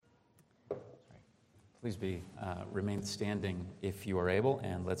Please remain standing if you are able,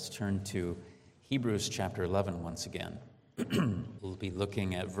 and let's turn to Hebrews chapter 11 once again. We'll be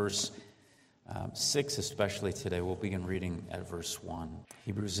looking at verse 6 especially today. We'll begin reading at verse 1.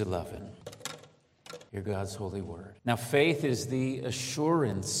 Hebrews 11. Hear God's holy word. Now faith is the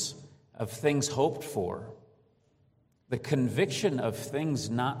assurance of things hoped for, the conviction of things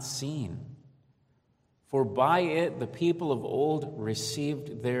not seen. For by it the people of old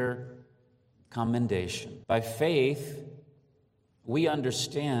received their commendation. By faith, we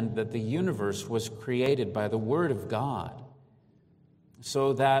understand that the universe was created by the word of God,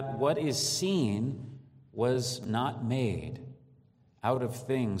 so that what is seen was not made out of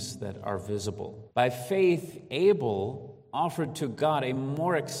things that are visible. By faith, Abel offered to God a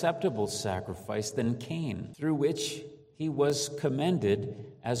more acceptable sacrifice than Cain, through which he was commended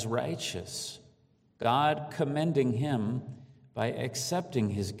as righteous, God commending him by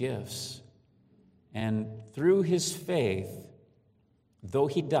accepting his gifts. And through his faith, though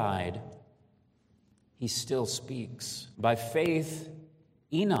he died, he still speaks. By faith,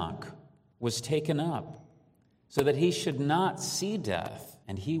 Enoch was taken up, so that he should not see death,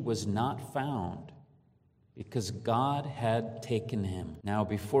 and he was not found, because God had taken him. Now,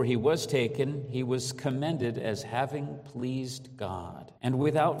 before he was taken, he was commended as having pleased God. And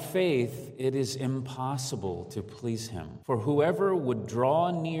without faith, it is impossible to please him. For whoever would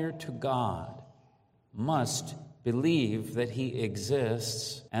draw near to God must believe that he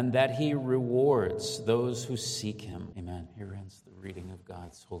exists and that he rewards those who seek him. Amen. Here ends the reading of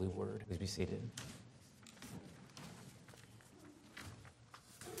God's holy word. Please be seated.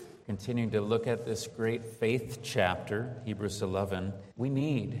 Continuing to look at this great faith chapter, Hebrews 11, we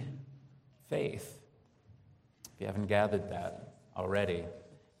need faith. If you haven't gathered that already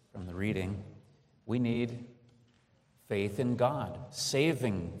from the reading, we need faith in God,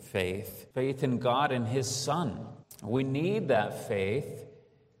 saving faith, faith in God and his Son. We need that faith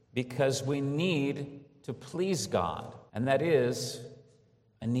because we need to please God, and that is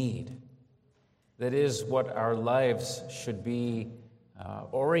a need. That is what our lives should be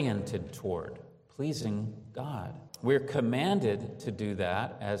oriented toward, pleasing God. We're commanded to do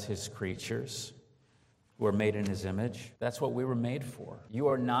that as his creatures who are made in his image. That's what we were made for. You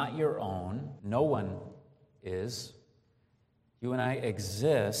are not your own. No one is. You and I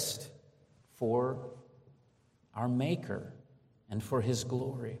exist for our Maker and for his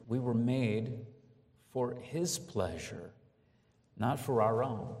glory. We were made for his pleasure, not for our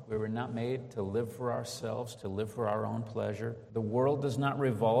own. We were not made to live for ourselves, to live for our own pleasure. The world does not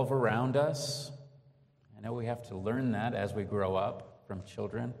revolve around us. I know we have to learn that as we grow up from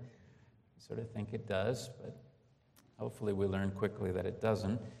children. I sort of think it does, but hopefully we learn quickly that it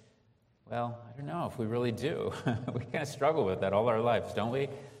doesn't. Well, I don't know if we really do. We kind of struggle with that all our lives, don't we?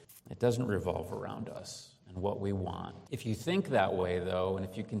 It doesn't revolve around us and what we want. If you think that way, though, and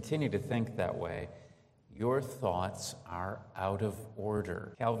if you continue to think that way, your thoughts are out of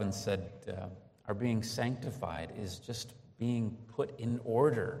order. Calvin said, our being sanctified is just being put in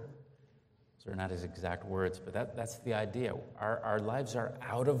order. Those are not his exact words, but that's the idea. Our lives are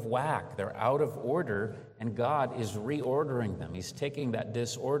out of whack. They're out of order, and God is reordering them. He's taking that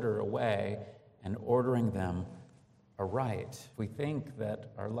disorder away and ordering them aright. If we think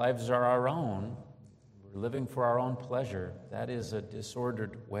that our lives are our own, we're living for our own pleasure, that is a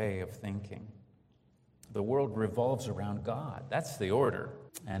disordered way of thinking. The world revolves around God. That's the order,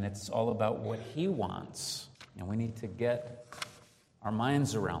 and it's all about what he wants, and we need to get our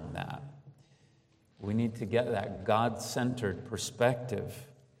minds around that. We need to get that God-centered perspective.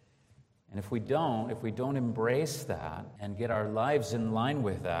 And if we don't embrace that and get our lives in line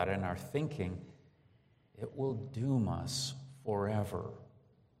with that and our thinking, it will doom us forever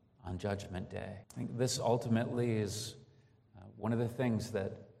on Judgment Day. I think this ultimately is one of the things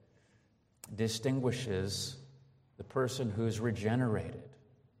that distinguishes the person who's regenerated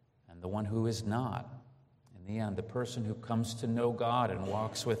and the one who is not. In the end, the person who comes to know God and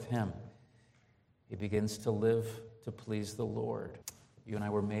walks with him, he begins to live to please the Lord. You and I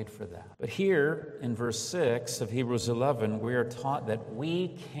were made for that. But here in verse 6 of Hebrews 11, we are taught that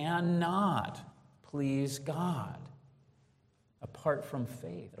we cannot please God apart from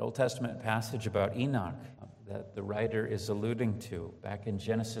faith. The Old Testament passage about Enoch that the writer is alluding to back in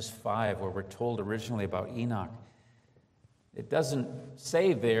Genesis 5, where we're told originally about Enoch. It doesn't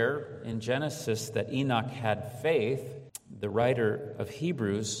say there in Genesis that Enoch had faith. The writer of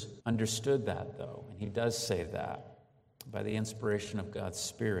Hebrews understood that, though, and he does say that by the inspiration of God's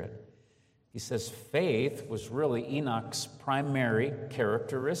Spirit. He says faith was really Enoch's primary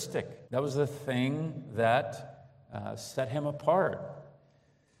characteristic. That was the thing that set him apart.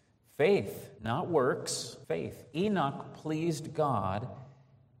 Faith, not works, faith. Enoch pleased God,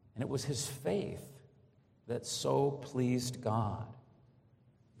 and it was his faith that so pleased God,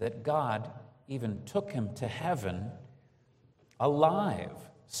 that God even took him to heaven alive,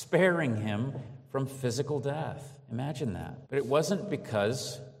 sparing him from physical death. Imagine that. But it wasn't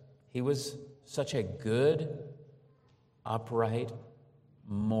because he was such a good, upright,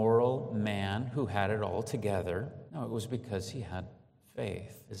 moral man who had it all together. No, it was because he had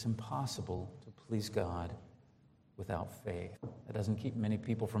faith. It's impossible to please God without faith. That doesn't keep many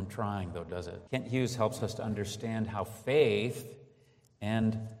people from trying, though, does it? Kent Hughes helps us to understand how faith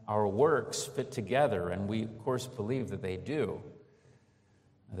and our works fit together, and we, of course, believe that they do.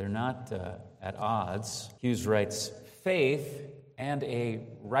 They're not at odds. Hughes writes, faith and a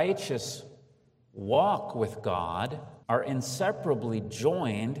righteous walk with God are inseparably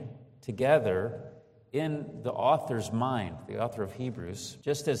joined together in the author's mind, the author of Hebrews,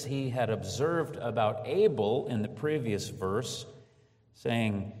 just as he had observed about Abel in the previous verse,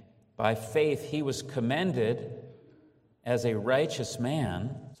 saying, by faith he was commended as a righteous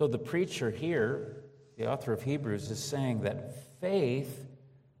man. So the preacher here, the author of Hebrews, is saying that faith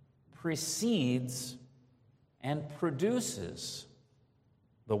precedes and produces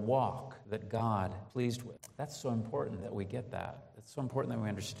the walk that God pleased with. That's so important that we get that. It's so important that we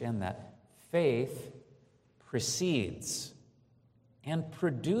understand that. Faith precedes and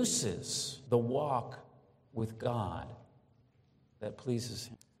produces the walk with God that pleases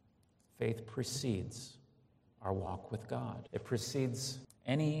him. Faith precedes our walk with God. It precedes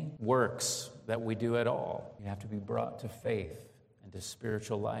any works that we do at all. You have to be brought to faith and to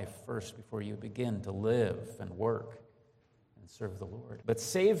spiritual life first before you begin to live and work and serve the Lord. But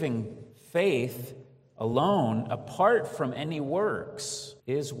saving faith alone, apart from any works,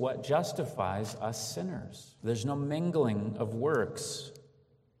 is what justifies us sinners. There's no mingling of works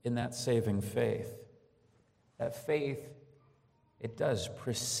in that saving faith. That faith, it does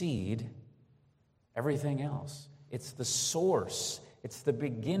precede everything else. It's the source. It's the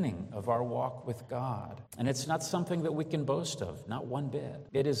beginning of our walk with God. And it's not something that we can boast of, not one bit.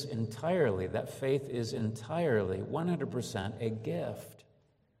 It is entirely, that faith is entirely, 100% a gift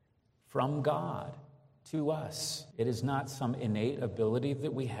from God to us. It is not some innate ability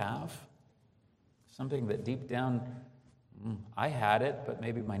that we have, something that deep down, I had it, but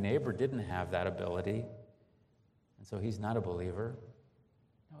maybe my neighbor didn't have that ability, and so he's not a believer.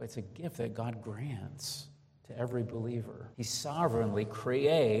 No, it's a gift that God grants to every believer. He sovereignly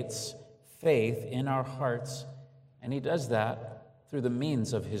creates faith in our hearts, and he does that through the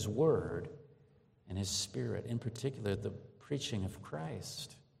means of his word and his Spirit, in particular the preaching of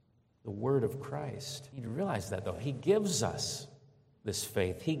Christ, the word of Christ. You need to realize that, though. He gives us this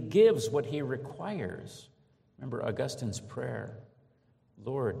faith. He gives what he requires. Remember Augustine's prayer,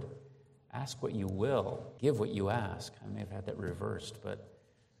 Lord, ask what you will, give what you ask. I may have had that reversed, but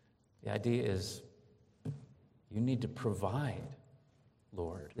the idea is you need to provide,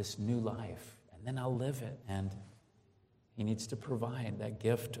 Lord, this new life, and then I'll live it. And he needs to provide that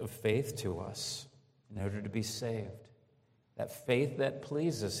gift of faith to us in order to be saved. That faith that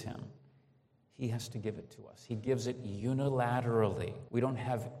pleases him, he has to give it to us. He gives it unilaterally. We don't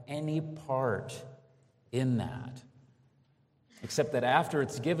have any part in that, except that after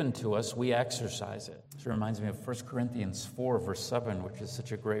it's given to us, we exercise it. This reminds me of 1 Corinthians 4, verse 7, which is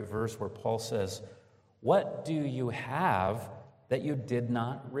such a great verse where Paul says, what do you have that you did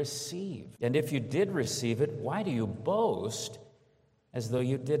not receive? And if you did receive it, why do you boast as though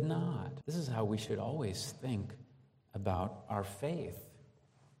you did not? This is how we should always think about our faith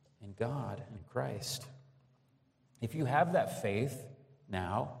in God and Christ. If you have that faith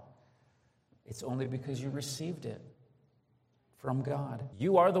now, it's only because you received it from God.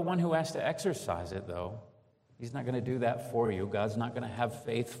 You are the one who has to exercise it, though. He's not going to do that for you. God's not going to have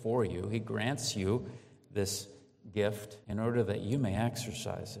faith for you. He grants you this gift in order that you may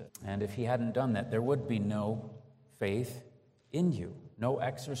exercise it. And if he hadn't done that, there would be no faith in you, no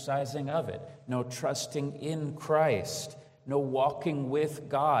exercising of it, no trusting in Christ, no walking with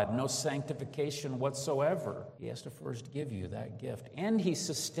God, no sanctification whatsoever. He has to first give you that gift, and he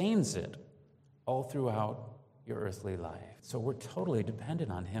sustains it all throughout your earthly life. So we're totally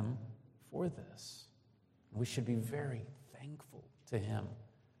dependent on him for this. We should be very thankful to him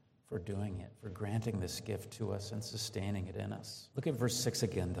for doing it, for granting this gift to us and sustaining it in us. Look at verse 6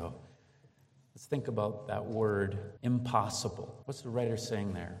 again, though. Let's think about that word, impossible. What's the writer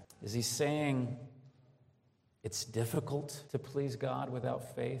saying there? Is he saying it's difficult to please God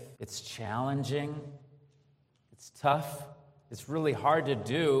without faith? It's challenging. It's tough. It's really hard to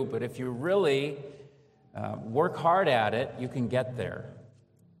do, but if you really work hard at it, you can get there.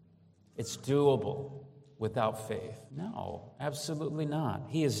 it's doable without faith. No, absolutely not.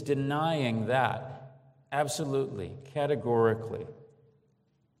 He is denying that, absolutely, categorically.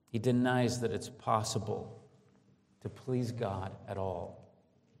 He denies that it's possible to please God at all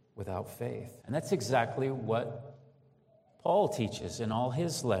without faith. And that's exactly what Paul teaches in all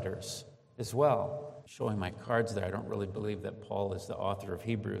his letters as well. Showing my cards there, I don't really believe that Paul is the author of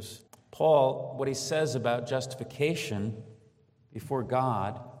Hebrews. Paul, what he says about justification before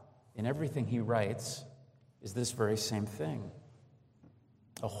God in everything he writes is this very same thing.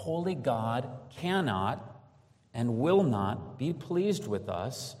 A holy God cannot and will not be pleased with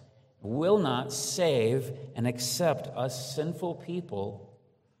us, will not save and accept us sinful people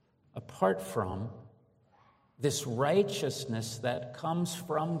apart from this righteousness that comes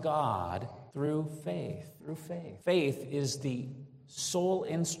from God through faith. Through faith. Faith is the sole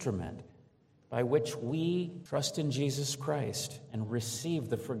instrument by which we trust in Jesus Christ and receive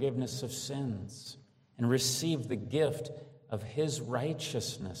the forgiveness of sins and receive the gift of his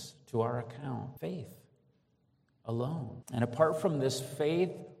righteousness to our account. Faith alone. And apart from this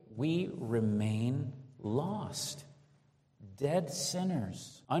faith, we remain lost, dead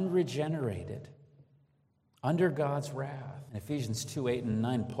sinners, unregenerated, under God's wrath. In Ephesians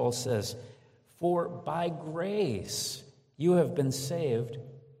 2:8-9, Paul says, "For by grace you have been saved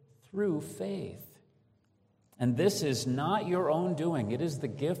through faith. And this is not your own doing. It is the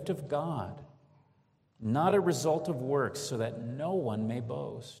gift of God, not a result of works, so that no one may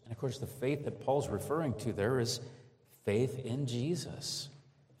boast." And of course, the faith that Paul's referring to there is faith in Jesus,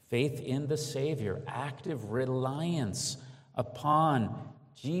 faith in the Savior, active reliance upon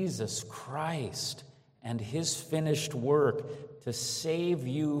Jesus Christ and his finished work to save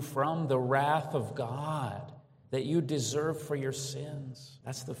you from the wrath of God that you deserve for your sins.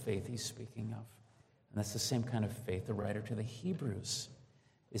 That's the faith he's speaking of. And that's the same kind of faith the writer to the Hebrews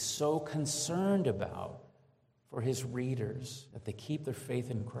is so concerned about for his readers, that they keep their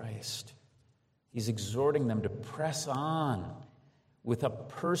faith in Christ. He's exhorting them to press on with a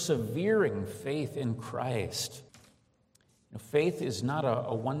persevering faith in Christ. Faith is not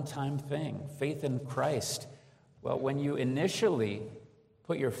a one-time thing. Faith in Christ, well, when you initially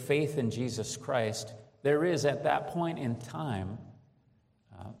put your faith in Jesus Christ, there is at that point in time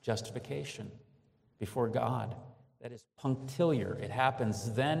justification before God. That is punctiliar. It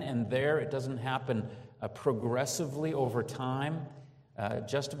happens then and there. It doesn't happen progressively over time.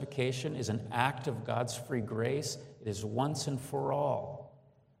 Justification is an act of God's free grace. It is once and for all.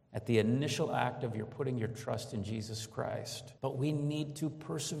 At the initial act of your putting your trust in Jesus Christ. But we need to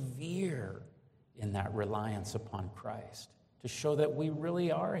persevere in that reliance upon Christ to show that we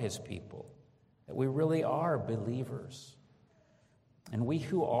really are his people, that we really are believers. And we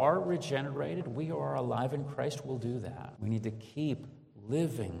who are regenerated, we who are alive in Christ, will do that. We need to keep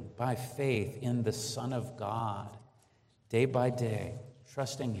living by faith in the Son of God, day by day,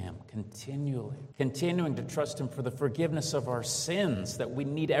 trusting him continuing to trust him for the forgiveness of our sins that we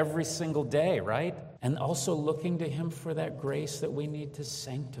need every single day, right? And also looking to him for that grace that we need to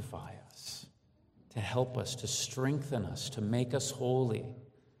sanctify us, to help us, to strengthen us, to make us holy,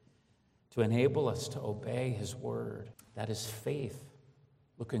 to enable us to obey his word. That is faith,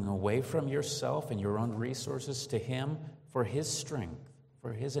 looking away from yourself and your own resources to him for his strength,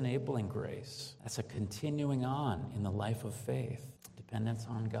 for his enabling grace. That's a continuing on in the life of faith. Dependence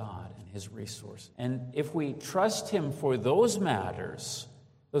on God and his resources. And if we trust him for those matters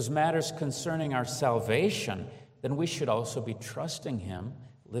concerning our salvation, then we should also be trusting him,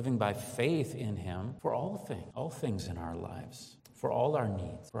 living by faith in him for all things in our lives, for all our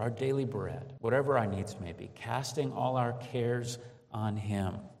needs, for our daily bread, whatever our needs may be, casting all our cares on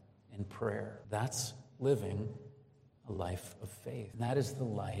him in prayer. That's living a life of faith. And that is the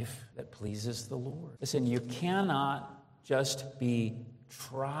life that pleases the Lord. Listen, you cannot just be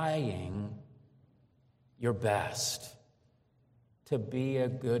trying your best to be a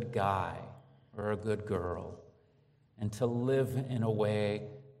good guy or a good girl and to live in a way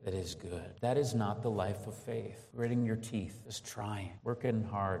that is good. That is not the life of faith. Gritting your teeth, just trying, working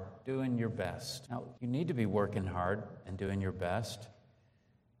hard, doing your best. Now, you need to be working hard and doing your best.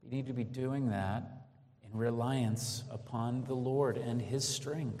 You need to be doing that in reliance upon the Lord and his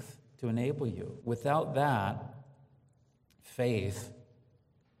strength to enable you. Without that faith,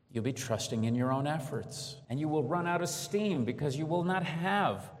 you'll be trusting in your own efforts, and you will run out of steam because you will not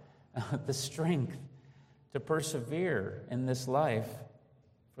have the strength to persevere in this life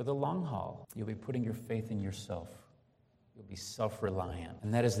for the long haul. You'll be putting your faith in yourself. You'll be self-reliant,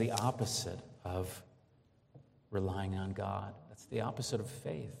 and that is the opposite of relying on God. That's the opposite of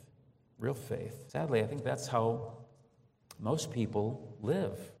faith, real faith. Sadly, I think that's how most people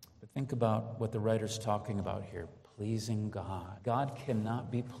live. But Think about what the writer's talking about here. Pleasing God. God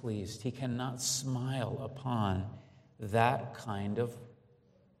cannot be pleased. He cannot smile upon that kind of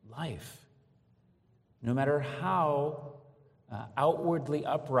life. No matter how outwardly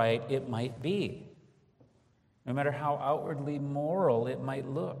upright it might be. No matter how outwardly moral it might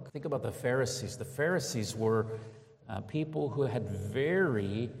look. Think about the Pharisees. The Pharisees were people who had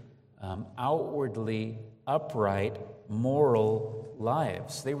very outwardly upright, moral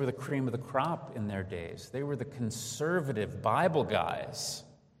lives. They were the cream of the crop in their days. They were the conservative Bible guys.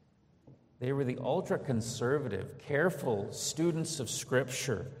 They were the ultra-conservative, careful students of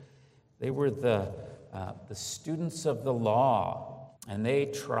Scripture. They were the students of the law, and they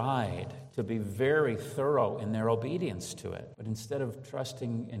tried to be very thorough in their obedience to it. But instead of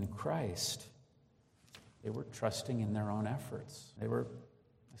trusting in Christ, they were trusting in their own efforts. They were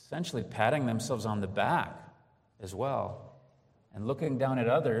essentially patting themselves on the back as well, and looking down at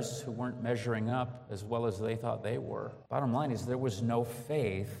others who weren't measuring up as well as they thought they were. Bottom line is there was no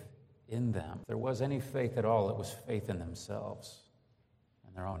faith in them. If there was any faith at all, it was faith in themselves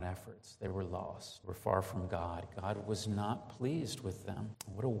and their own efforts. They were lost, were far from God. God was not pleased with them.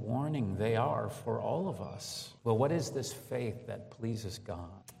 What a warning they are for all of us. Well, what is this faith that pleases God?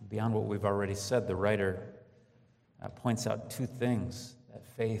 Beyond what we've already said, the writer points out two things that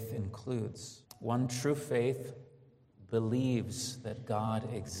faith includes. One, true faith believes that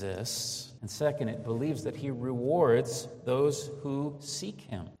God exists. And second, it believes that he rewards those who seek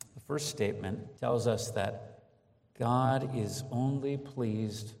him. The first statement tells us that God is only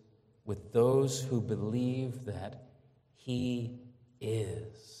pleased with those who believe that he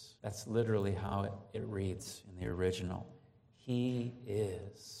is. That's literally how it reads in the original. He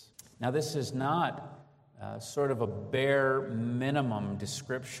is. Now, this is not sort of a bare minimum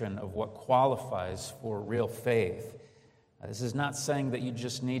description of what qualifies for real faith. This is not saying that you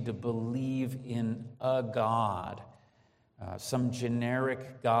just need to believe in a God, some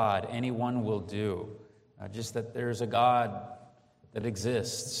generic God, anyone will do, just that there's a God that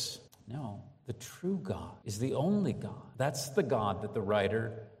exists. No, the true God is the only God. That's the God that the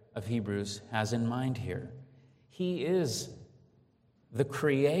writer of Hebrews has in mind here. He is the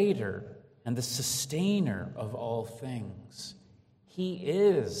creator and the sustainer of all things. He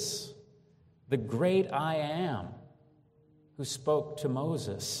is the great I am who spoke to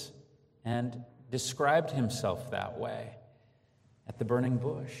Moses and described himself that way at the burning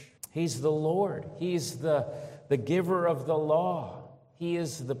bush. He's the Lord. He's the giver of the law. He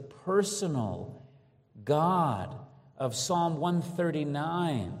is the personal God of Psalm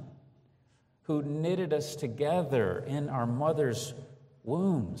 139 who knitted us together in our mother's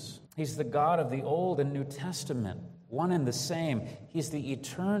wombs. He's the God of the Old and New Testament, one and the same. He's the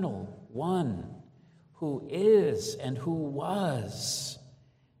eternal one who is and who was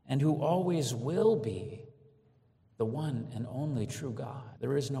and who always will be the one and only true God.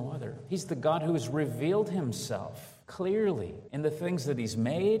 There is no other. He's the God who has revealed himself clearly in the things that he's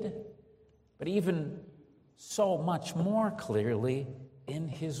made, but even so much more clearly in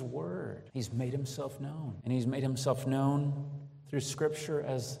his word. He's made himself known, and he's made himself known through Scripture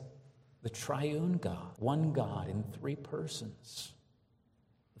as the triune God, one God in three persons,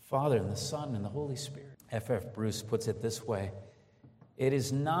 the Father and the Son and the Holy Spirit. F.F. Bruce puts it this way: it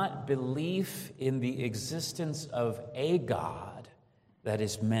is not belief in the existence of a God that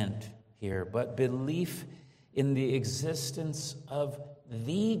is meant here, but belief in the existence of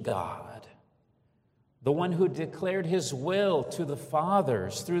the God, the one who declared his will to the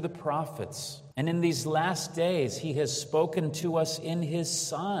fathers through the prophets. And in these last days, he has spoken to us in his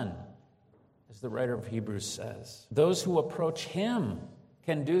Son, as the writer of Hebrews says. Those who approach him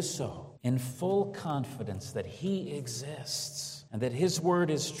can do so in full confidence that he exists and that his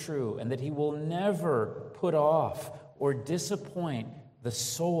word is true and that he will never put off or disappoint the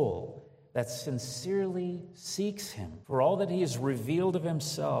soul that sincerely seeks him. For all that he has revealed of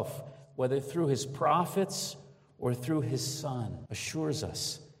himself, whether through his prophets or through his Son, assures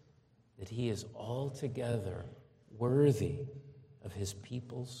us that he is altogether worthy of his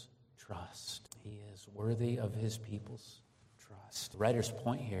people's trust. He is worthy of his people's trust. The writer's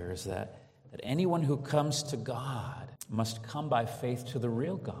point here is that anyone who comes to God must come by faith to the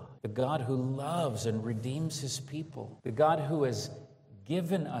real God, the God who loves and redeems his people, the God who has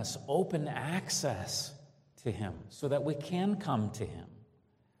given us open access to him so that we can come to him.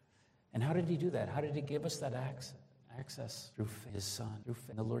 And how did he do that? How did he give us that access? Through his Son, through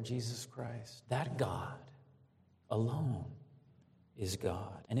the Lord Jesus Christ. That God alone is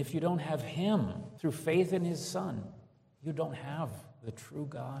God. And if you don't have him through faith in his Son, you don't have the true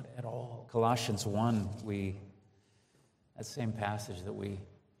God at all. Colossians 1, that same passage that we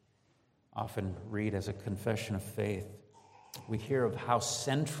often read as a confession of faith, we hear of how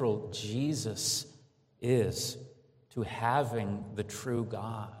central Jesus is to having the true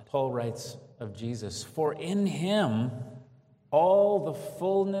God. Paul writes of Jesus, "For in him all the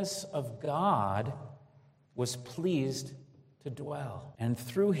fullness of God was pleased to dwell, and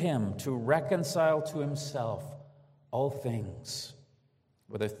through him to reconcile to himself all things,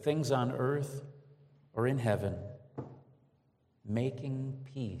 whether things on earth or in heaven, making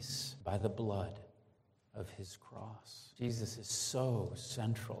peace by the blood of his cross." Jesus is so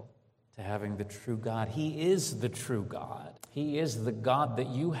central to having the true God. He is the true God. He is the God that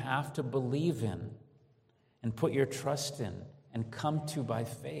you have to believe in and put your trust in and come to by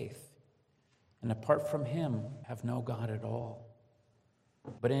faith. And apart from him, have no God at all.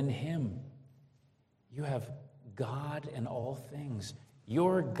 But in him, you have God in all things.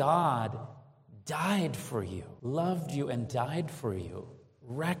 Your God died for you, loved you and died for you,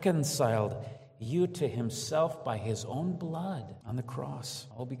 reconciled you to himself by his own blood on the cross,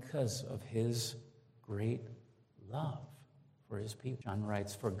 all because of his great love for his people. John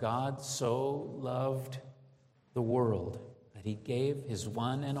writes, "For God so loved the world that he gave his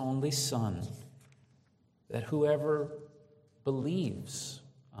one and only Son, that whoever believes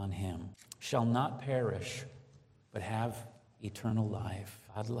on him shall not perish, but have eternal life."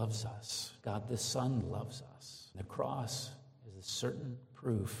 God loves us. God the Son loves us. The cross is a certain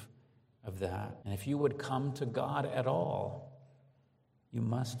proof of that. And if you would come to God at all, you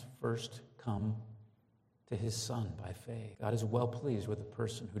must first come to his Son by faith. God is well pleased with a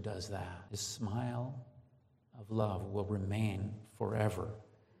person who does that. His smile of love will remain forever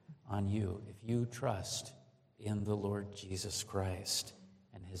on you if you trust in the Lord Jesus Christ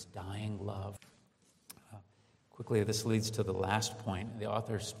and his dying love. Quickly, this leads to the last point. The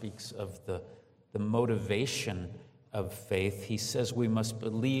author speaks of the motivation of faith. He says we must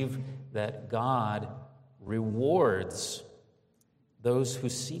believe that God rewards those who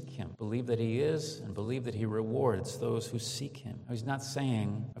seek him. Believe that he is, and believe that he rewards those who seek him. He's not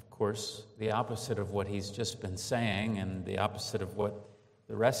saying, of course, the opposite of what he's just been saying and the opposite of what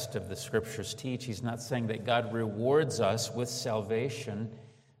the rest of the scriptures teach. He's not saying that God rewards us with salvation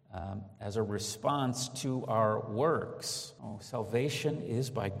as a response to our works. Salvation is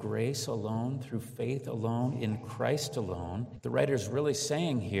by grace alone, through faith alone, in Christ alone. The writer's really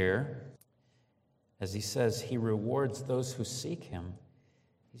saying here, as he says, he rewards those who seek him.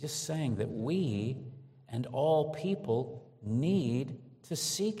 He's just saying that we and all people need to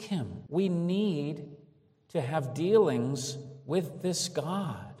seek him. We need to have dealings with this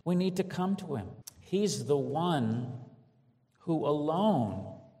God. We need to come to him. He's the one who alone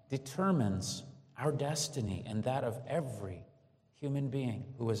determines our destiny and that of every human being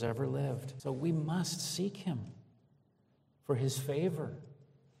who has ever lived. So we must seek him for his favor,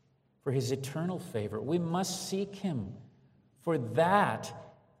 for his eternal favor. We must seek him for that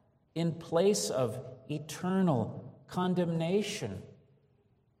in place of eternal condemnation,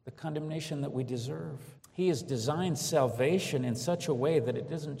 the condemnation that we deserve. He has designed salvation in such a way that it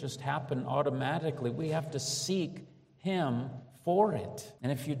doesn't just happen automatically. We have to seek him for it.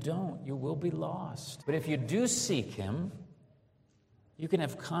 And if you don't, you will be lost. But if you do seek him, you can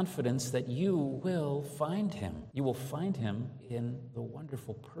have confidence that you will find him. You will find him in the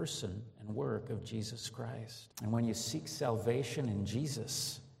wonderful person and work of Jesus Christ. And when you seek salvation in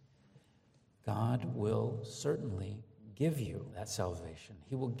Jesus, God will certainly give you that salvation.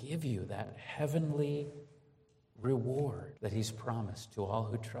 He will give you that heavenly reward that he's promised to all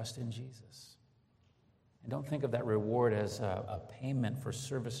who trust in Jesus. And don't think of that reward as a payment for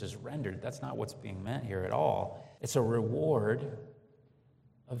services rendered. That's not what's being meant here at all. It's a reward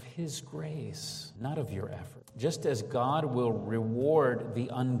of his grace, not of your effort. Just as God will reward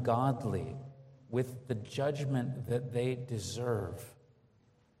the ungodly with the judgment that they deserve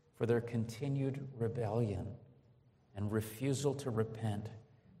for their continued rebellion and refusal to repent,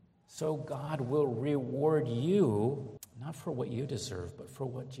 so God will reward you, not for what you deserve, but for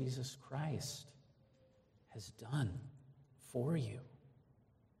what Jesus Christ has done for you.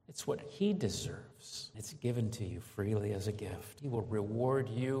 It's what he deserves. It's given to you freely as a gift. He will reward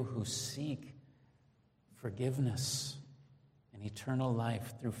you who seek forgiveness and eternal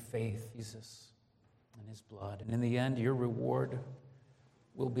life through faith in Jesus and his blood. And in the end, your reward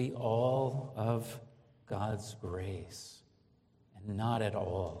will be all of God's grace and not at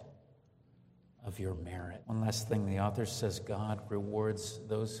all of your merit. One last thing, the author says God rewards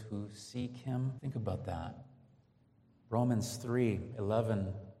those who seek him. Think about that. Romans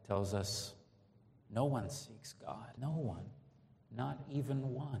 3:11 tells us no one seeks God. No one. Not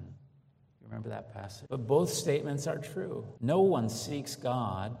even one. You remember that passage? But both statements are true. No one seeks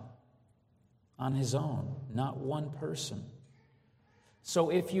God. on his own, not one person.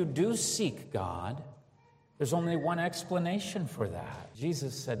 So if you do seek God, there's only one explanation for that.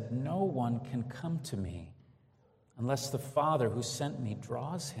 Jesus said, "No one can come to me unless the Father who sent me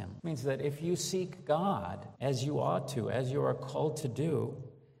draws him." It means that if you seek God as you ought to, as you are called to do,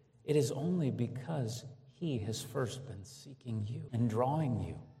 it is only because he has first been seeking you and drawing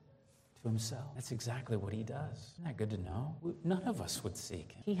you to himself. That's exactly what he does. Isn't that good to know? None of us would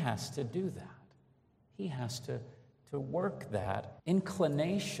seek him. He has to do that. He has to work that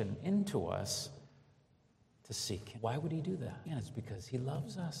inclination into us to seek him. Why would he do that? And it's because he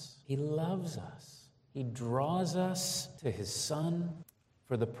loves us. He loves us. He draws us to his Son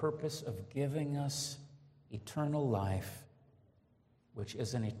for the purpose of giving us eternal life, which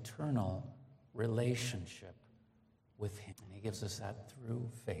is an eternal relationship with him. And he gives us that through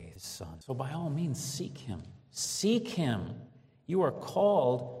faith, his Son. So by all means, seek him. Seek him. You are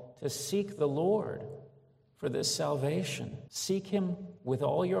called to seek the Lord for this salvation. Seek him with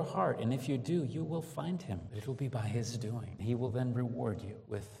all your heart, and if you do, you will find him. But it will be by his doing. He will then reward you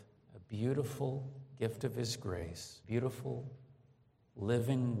with a beautiful gift of his grace, beautiful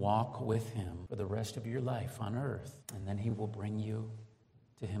living walk with him for the rest of your life on earth. And then he will bring you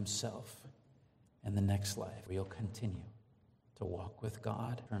to himself in the next life, where you'll continue to walk with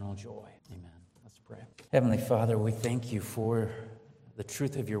God, eternal joy. Amen. Let's pray. Heavenly Father, we thank you for the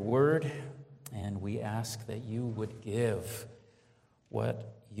truth of your word, and we ask that you would give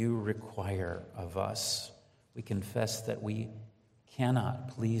what you require of us. We confess that we cannot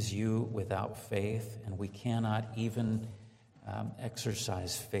please you without faith, and we cannot even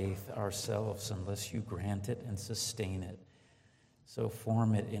exercise faith ourselves unless you grant it and sustain it. So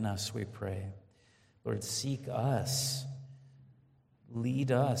form it in us, we pray. Lord, seek us.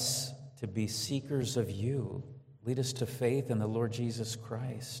 Lead us to be seekers of you. Lead us to faith in the Lord Jesus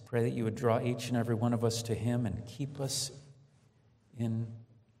Christ. Pray that you would draw each and every one of us to him and keep us in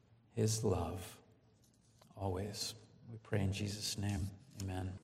his love always. We pray in Jesus' name. Amen.